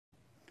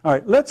All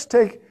right, let's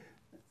take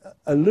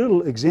a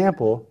little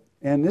example,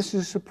 and this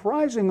is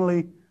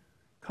surprisingly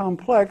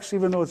complex,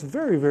 even though it's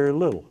very, very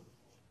little.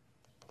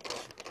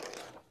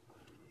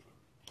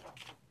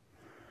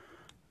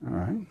 All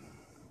right.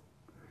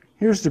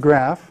 Here's the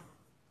graph.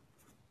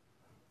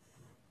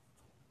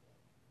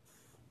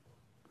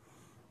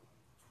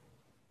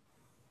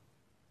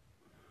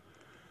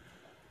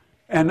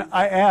 And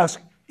I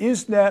ask,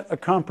 is that a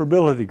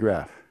comparability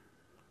graph?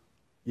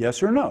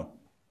 Yes or no?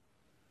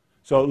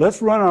 So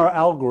let's run our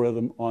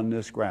algorithm on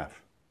this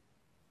graph.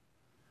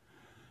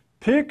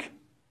 Pick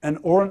an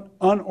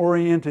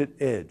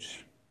unoriented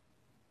edge.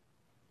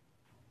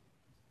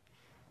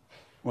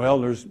 Well,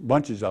 there's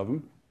bunches of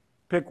them.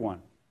 Pick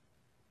one.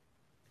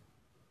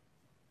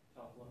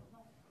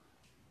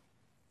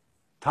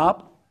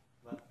 Top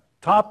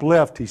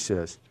left, he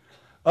says.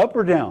 Up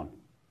or down?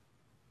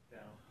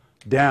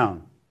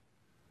 Down.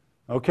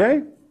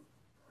 Okay?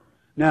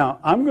 Now,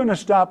 I'm going to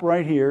stop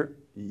right here.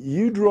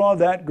 You draw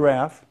that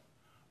graph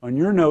on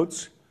your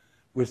notes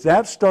with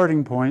that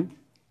starting point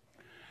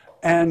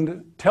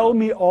and tell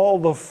me all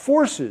the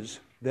forces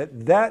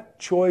that that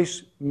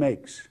choice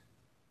makes.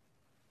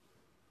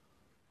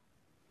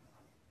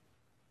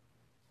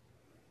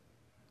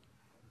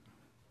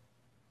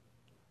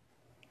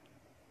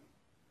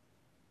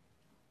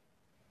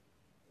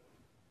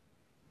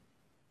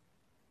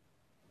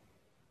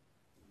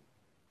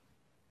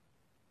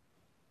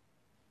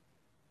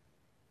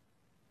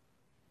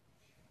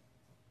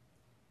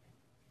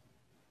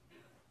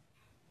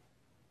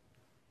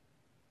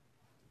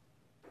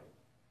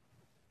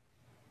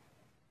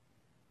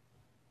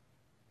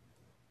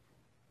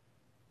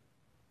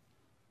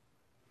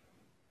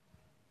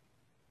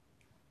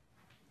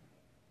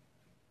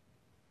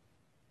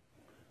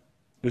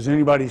 Does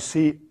anybody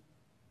see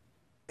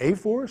a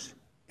force?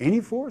 Any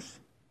force?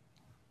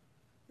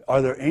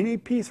 Are there any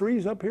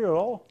P3s up here at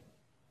all?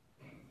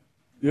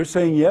 You're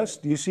saying yes?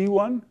 Do you see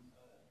one?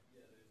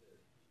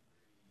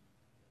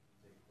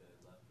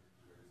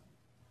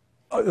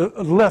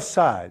 Left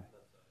side.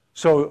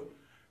 So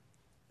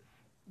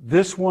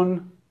this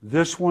one,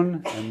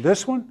 and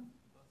this one?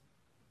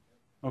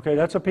 Okay,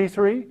 that's a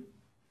P3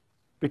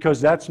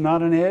 because that's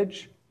not an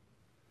edge.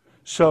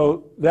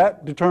 So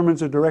that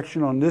determines the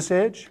direction on this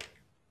edge.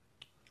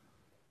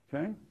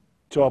 Okay,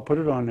 so I'll put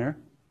it on there.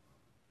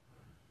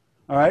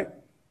 All right.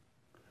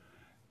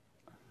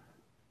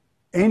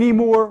 Any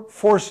more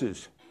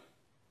forces?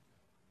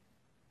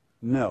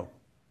 No.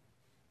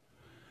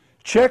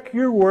 Check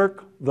your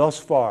work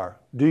thus far.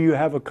 Do you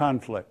have a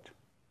conflict?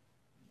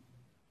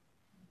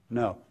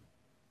 No.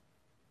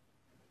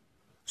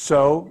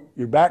 So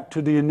you're back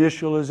to the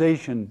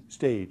initialization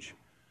stage.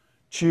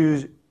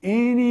 Choose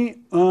any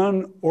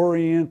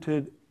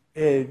unoriented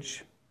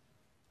edge.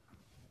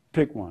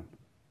 Pick one.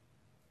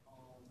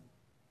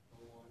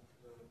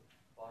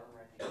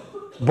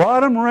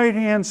 Bottom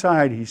right-hand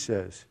side, he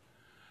says.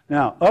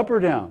 Now, up or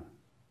down?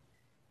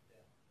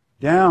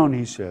 Down,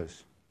 he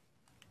says.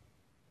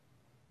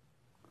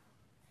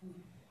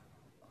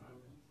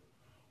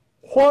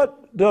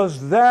 What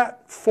does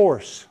that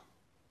force?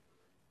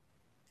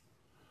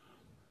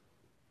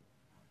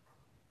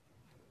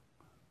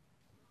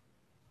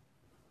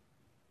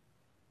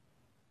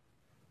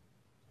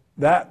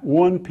 That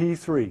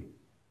 1P3.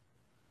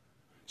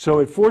 So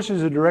it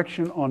forces a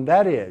direction on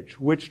that edge.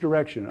 Which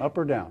direction? Up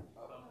or down?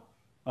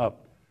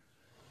 Up.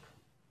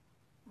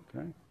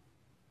 Okay.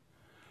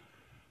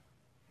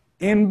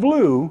 In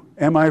blue,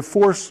 am I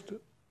forced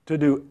to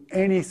do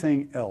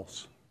anything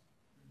else?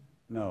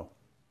 No.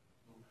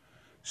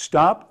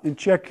 Stop and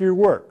check your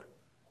work.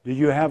 Do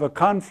you have a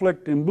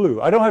conflict in blue?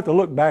 I don't have to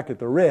look back at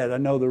the red. I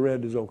know the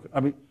red is okay.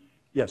 I mean,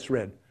 yes,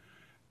 red.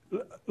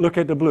 Look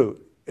at the blue.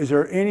 Is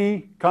there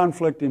any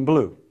conflict in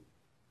blue?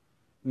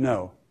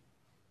 No.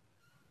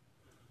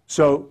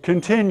 So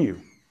continue.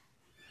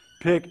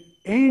 Pick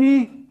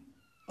any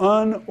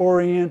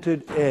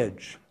unoriented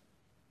edge.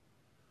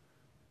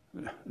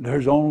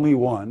 There's only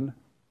one.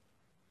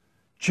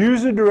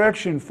 Choose a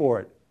direction for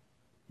it.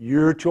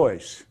 Your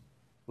choice.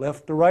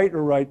 Left to right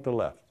or right to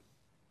left.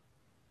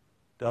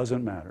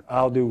 Doesn't matter.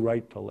 I'll do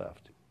right to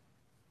left.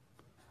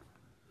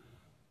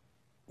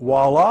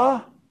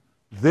 Voila!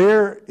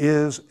 There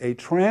is a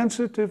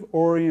transitive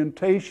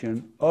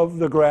orientation of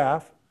the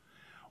graph,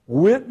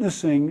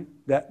 witnessing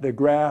that the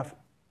graph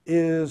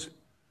is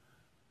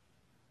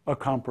a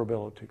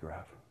comparability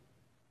graph.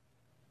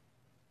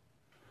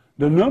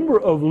 The number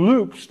of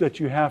loops that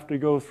you have to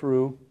go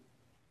through,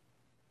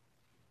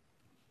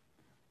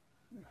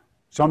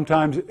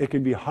 sometimes it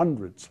can be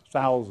hundreds,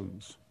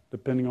 thousands,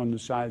 depending on the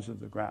size of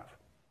the graph.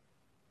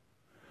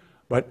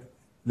 But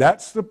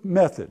that's the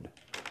method.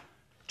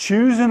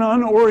 Choose an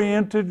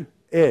unoriented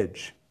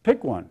edge.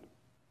 Pick one.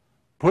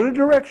 Put a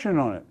direction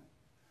on it.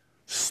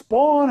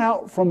 Spawn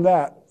out from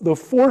that the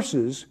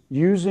forces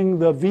using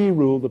the V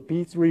rule, the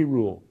P3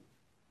 rule.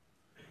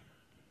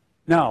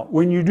 Now,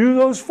 when you do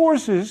those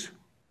forces,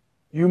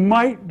 you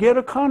might get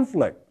a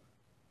conflict.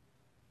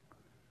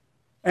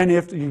 And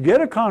if you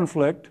get a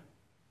conflict,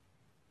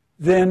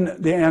 then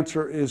the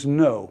answer is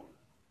no.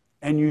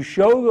 and you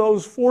show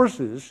those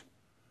forces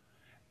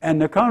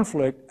and the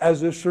conflict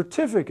as a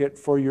certificate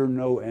for your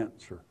no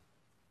answer.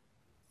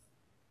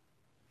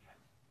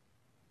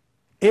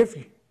 If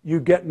you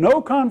get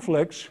no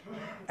conflicts,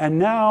 and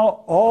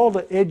now all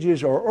the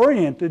edges are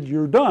oriented,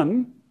 you're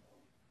done,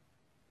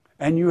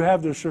 and you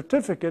have the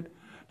certificate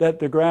that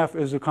the graph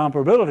is a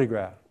comparability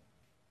graph.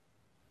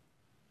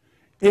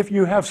 If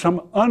you have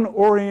some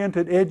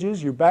unoriented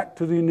edges, you're back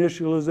to the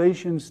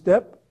initialization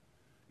step.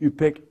 You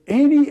pick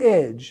any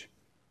edge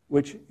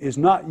which is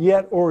not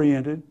yet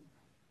oriented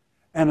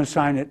and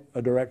assign it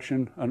a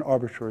direction, an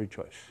arbitrary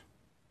choice.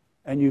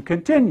 And you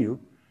continue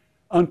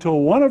until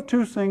one of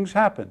two things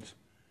happens.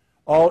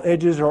 All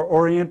edges are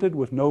oriented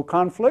with no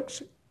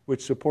conflicts,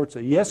 which supports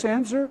a yes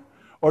answer,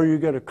 or you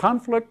get a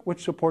conflict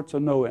which supports a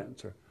no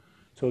answer.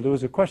 So there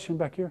was a question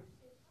back here?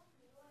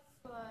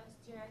 If it was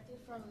directed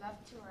from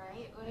left to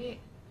right, would it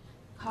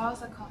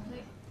cause a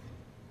conflict?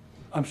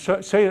 I'm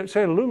sorry, say it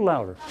a little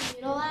louder. The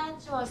middle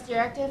edge was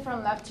directed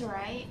from left to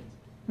right.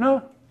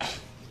 No.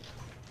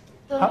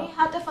 Don't we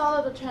have to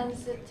follow the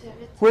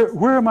transitivity?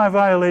 Where am I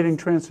violating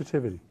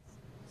transitivity?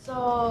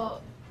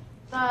 So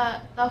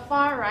the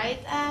far right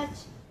edge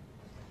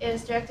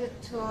is directed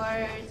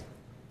towards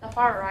the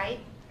far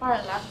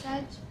left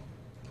edge.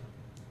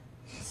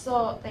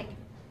 So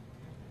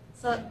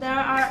there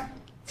are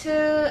two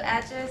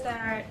edges that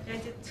are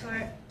directed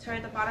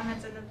toward the bottom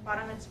edge, and the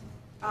bottom edge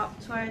up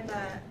toward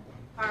the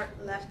far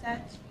left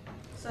edge.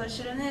 So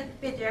shouldn't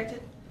it be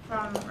directed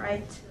from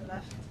right to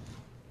left?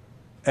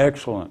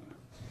 Excellent.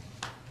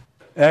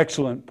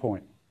 Excellent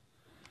point.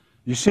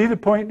 You see the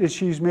point that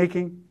she's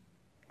making?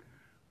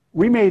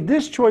 We made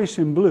this choice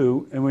in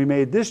blue and we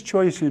made this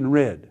choice in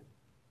red.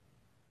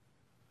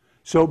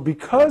 So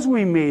because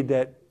we made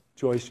that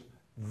choice,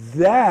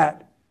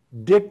 that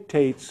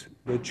dictates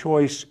the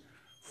choice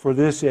for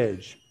this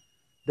edge.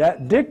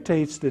 That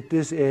dictates that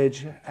this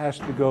edge has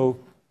to go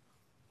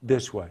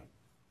this way.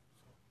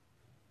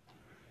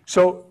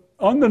 So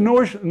on the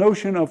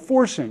notion of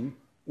forcing,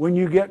 when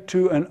you get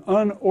to an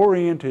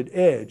unoriented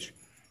edge,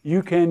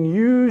 you can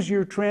use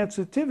your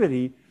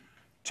transitivity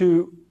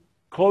to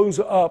close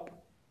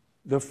up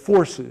the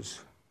forces.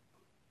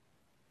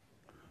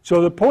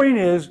 So the point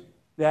is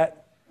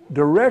that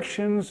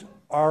directions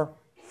are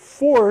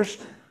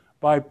forced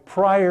by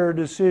prior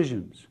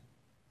decisions.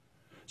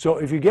 So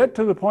if you get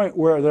to the point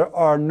where there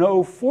are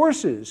no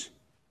forces,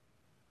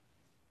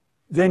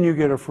 then you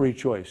get a free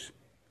choice.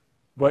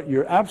 But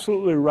you're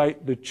absolutely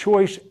right, the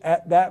choice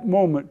at that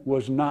moment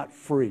was not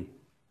free.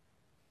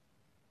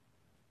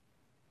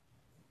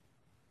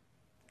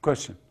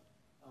 Question?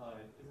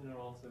 Isn't it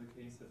also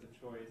the case that the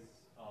choice,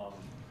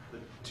 the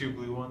two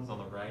blue ones on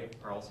the right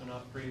are also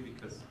not free?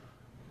 Because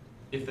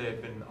if they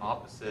had been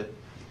opposite,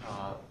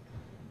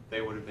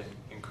 they would have been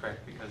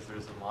incorrect because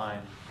there's a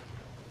line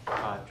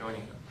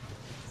joining them.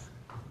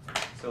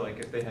 So like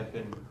if they had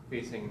been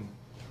facing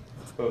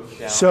both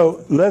down.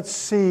 So let's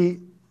see,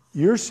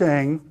 you're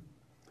saying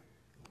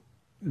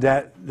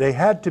that they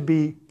had to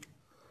be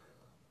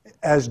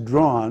as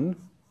drawn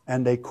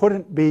and they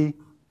couldn't be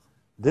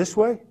this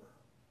way?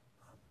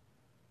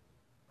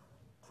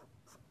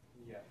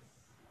 Yes.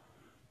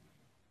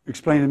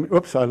 Explain to me.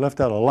 Oops, I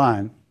left out a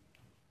line.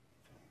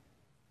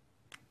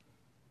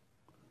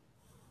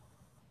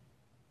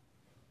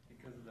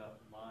 Because of that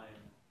line,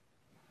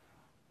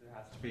 there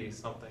has to be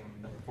something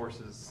that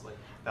forces like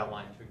that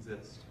line to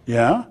exist.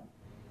 Yeah?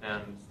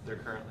 And there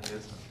currently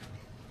isn't.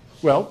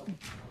 Well,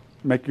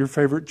 make your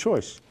favorite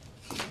choice.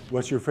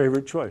 What's your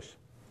favorite choice?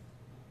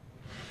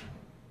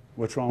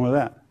 What's wrong with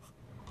that?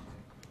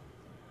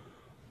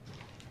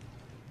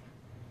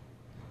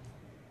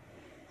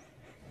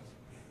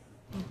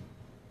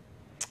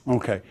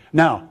 Okay,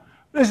 now,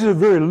 this is a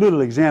very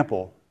little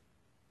example,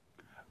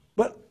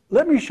 but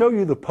let me show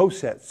you the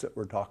posets that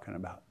we're talking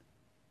about.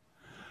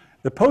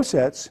 The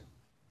posets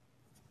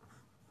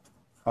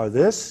are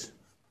this,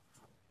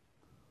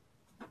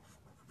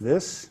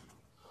 this,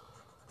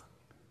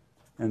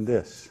 and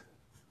this.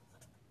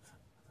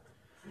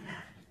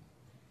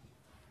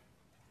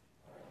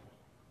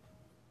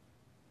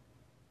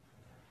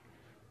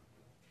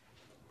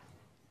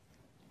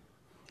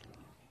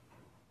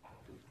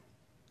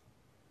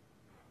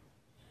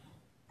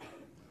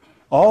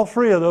 All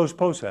three of those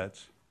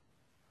posets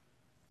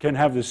can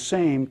have the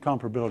same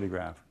comparability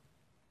graph.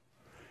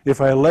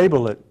 If I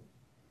label it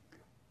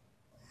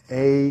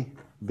A,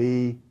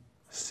 B,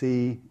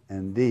 C,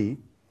 and D,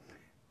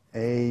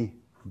 A,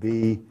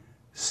 B,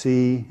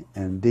 C,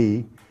 and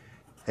D,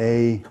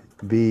 A,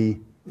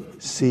 B,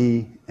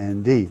 C,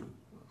 and D.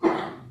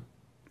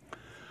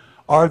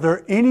 Are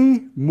there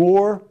any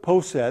more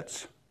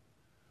posets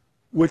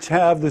which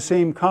have the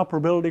same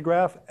comparability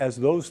graph as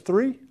those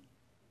three?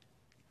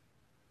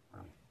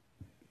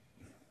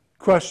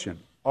 Question,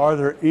 are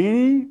there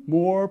any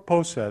more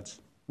posets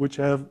which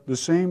have the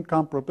same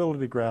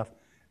comparability graph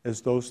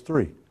as those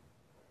three?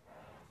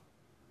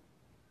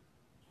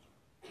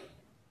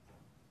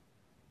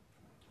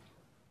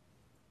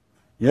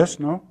 Yes,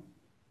 no?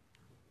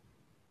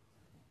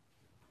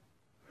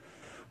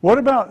 What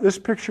about this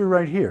picture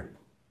right here?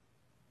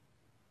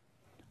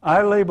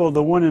 I labeled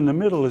the one in the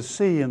middle as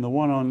C and the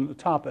one on the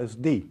top as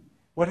D.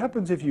 What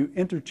happens if you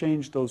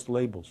interchange those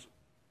labels?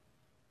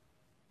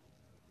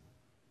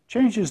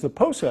 Changes the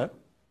poset.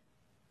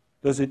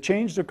 Does it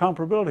change the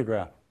comparability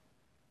graph?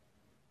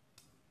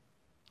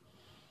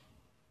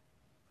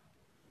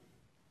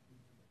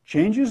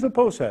 Changes the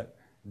poset.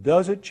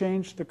 Does it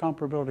change the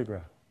comparability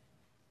graph?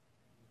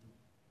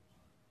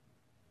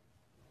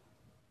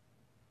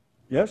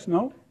 Yes?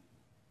 No?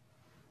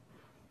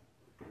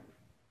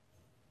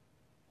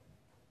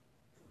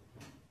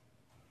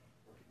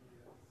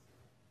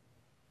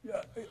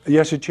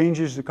 Yes, it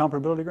changes the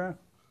comparability graph?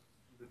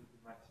 It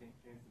might change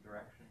the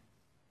direction.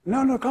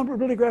 No,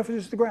 comparability graph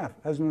is just the graph.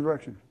 Has no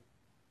direction.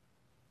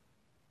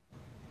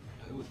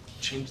 It would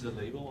change the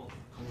label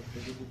on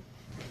comparability.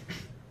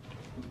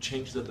 It would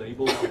change the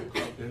label on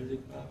comparability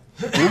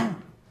graph. No.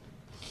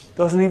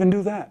 Doesn't even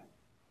do that.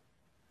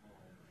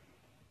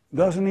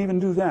 Doesn't even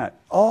do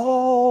that.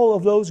 All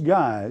of those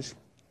guys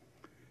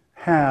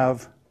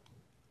have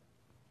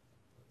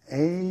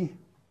A,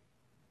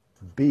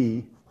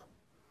 B,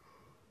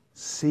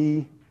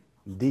 C,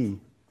 D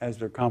as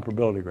their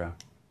comparability graph.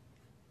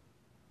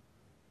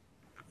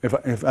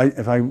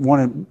 If I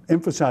want to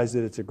emphasize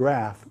that it's a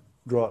graph,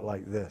 draw it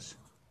like this.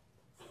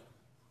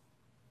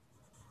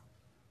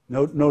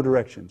 No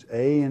directions.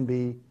 A and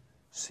B,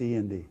 C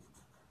and D.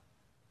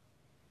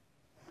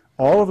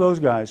 All of those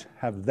guys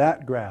have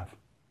that graph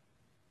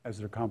as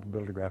their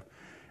comparability graph.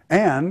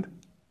 And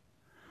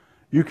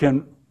you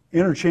can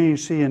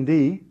interchange C and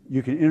D.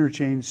 You can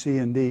interchange C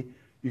and D.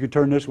 You can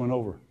turn this one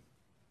over.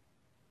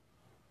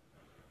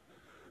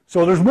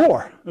 So there's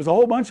more. There's a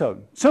whole bunch of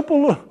them.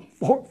 Simple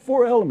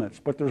four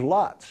elements, but there's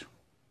lots.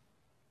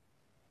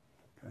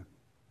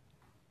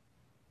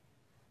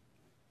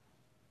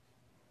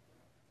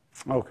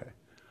 Okay.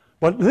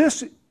 But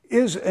this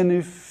is an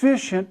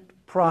efficient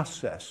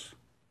process.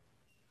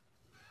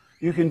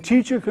 You can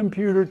teach a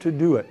computer to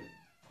do it.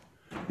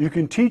 You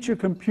can teach a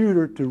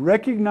computer to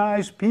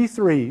recognize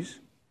P3s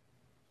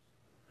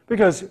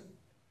because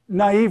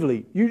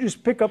naively, you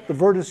just pick up the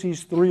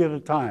vertices 3 at a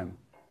time.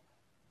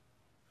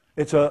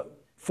 It's a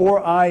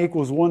for I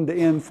equals 1 to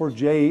n, for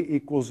j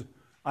equals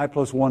I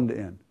plus 1 to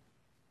n.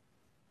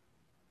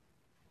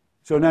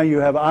 So now you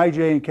have I,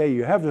 j, and k.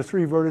 You have the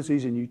 3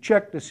 vertices, and you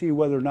check to see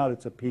whether or not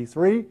it's a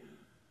P3.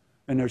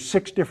 And there's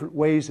 6 different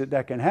ways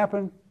that can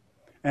happen.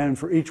 And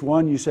for each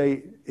one, you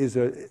say, is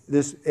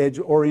this edge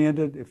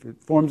oriented? If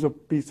it forms a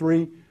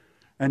P3,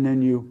 and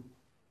then you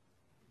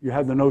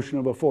have the notion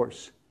of a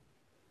force.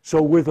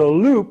 So with a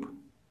loop,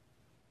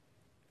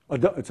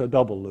 it's a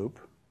double loop,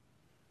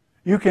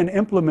 you can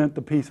implement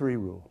the P3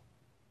 rule.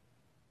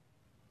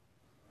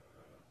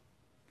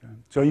 Okay.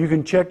 So you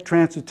can check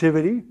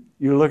transitivity.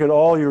 You look at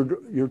all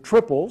your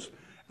triples,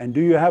 and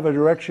do you have a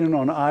direction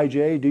on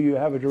ij? Do you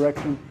have a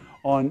direction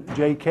on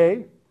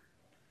jk?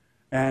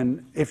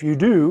 And if you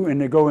do,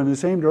 and they go in the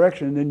same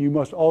direction, then you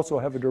must also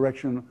have a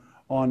direction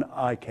on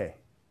ik.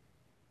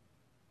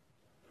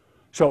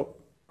 So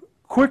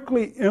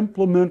quickly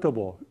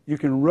implementable. You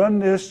can run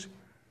this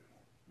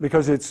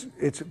because it's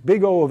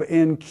big O of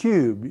n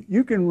cubed.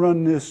 You can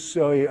run this,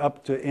 say,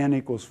 up to n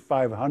equals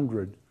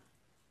 500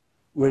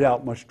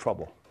 without much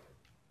trouble.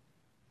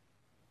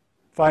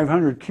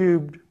 500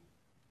 cubed,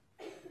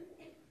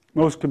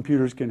 most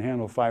computers can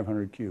handle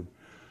 500 cubed.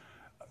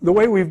 The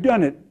way we've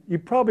done it, you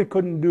probably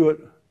couldn't do it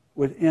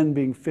with n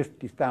being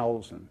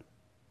 50,000.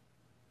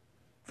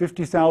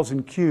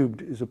 50,000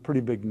 cubed is a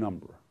pretty big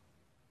number.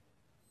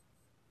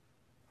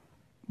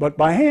 But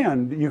by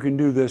hand, you can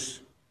do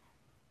this,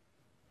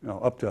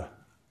 up to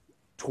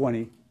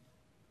 20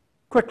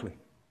 quickly.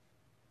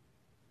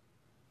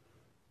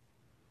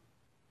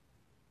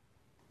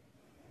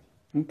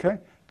 Okay?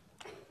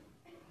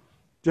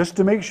 Just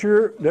to make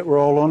sure that we're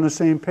all on the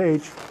same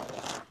page,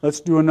 let's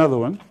do another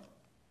one.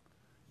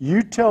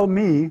 You tell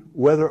me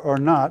whether or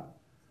not.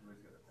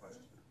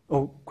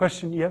 Oh,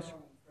 question, yes?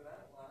 For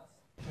that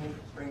last, can you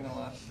bring the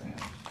last thing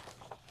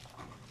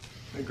up?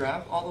 The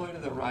graph all the way to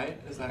the right,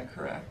 is that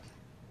correct?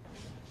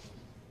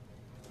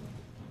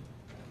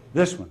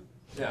 This one.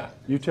 Yeah.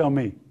 You tell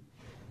me.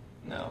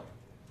 No.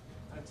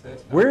 I'd say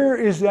it's not.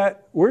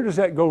 Where does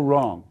that go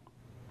wrong?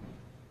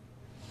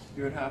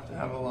 You would have to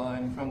have a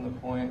line from the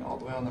point all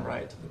the way on the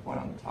right to the point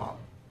on the top.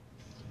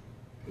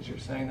 Because you're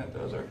saying that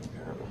those are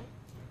comparable.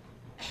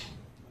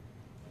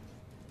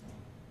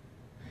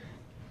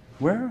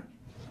 Where?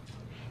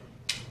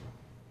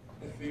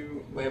 If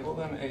you label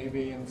them A,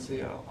 B, and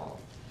C, I'll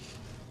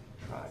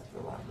try to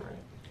elaborate.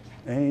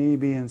 A,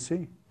 B, and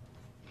C.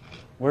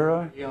 Where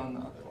are D on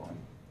the other one.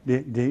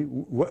 D?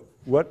 What?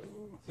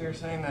 So you're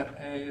saying that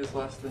A is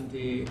less than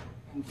D,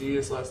 and D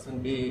is less than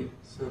B,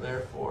 so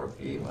therefore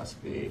B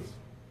must be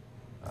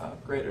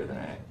greater than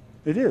A.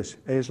 It is.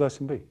 A is less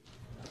than B. Okay.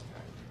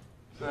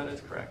 So that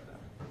is correct then.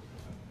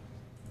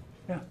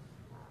 Yeah.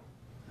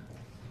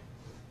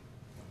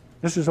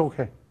 This is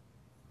okay.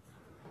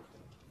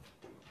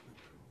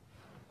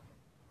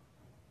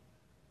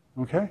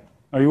 Okay?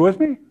 Are you with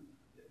me?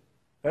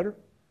 Better?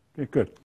 Okay, good.